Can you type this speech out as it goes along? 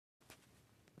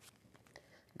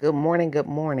Good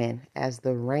morning. As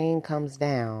the rain comes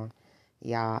down,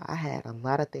 y'all, I had a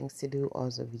lot of things to do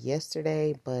as of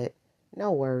yesterday, but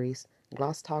no worries.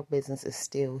 Gloss Talk Business is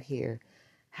still here.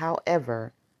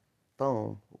 However,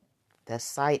 boom, the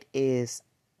site is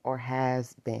or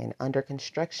has been under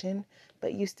construction,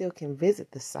 but you still can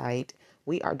visit the site.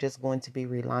 We are just going to be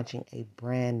relaunching a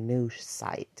brand new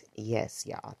site. Yes,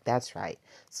 y'all, that's right.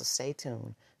 So stay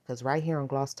tuned because right here on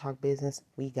Gloss Talk Business,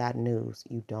 we got news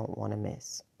you don't want to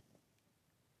miss.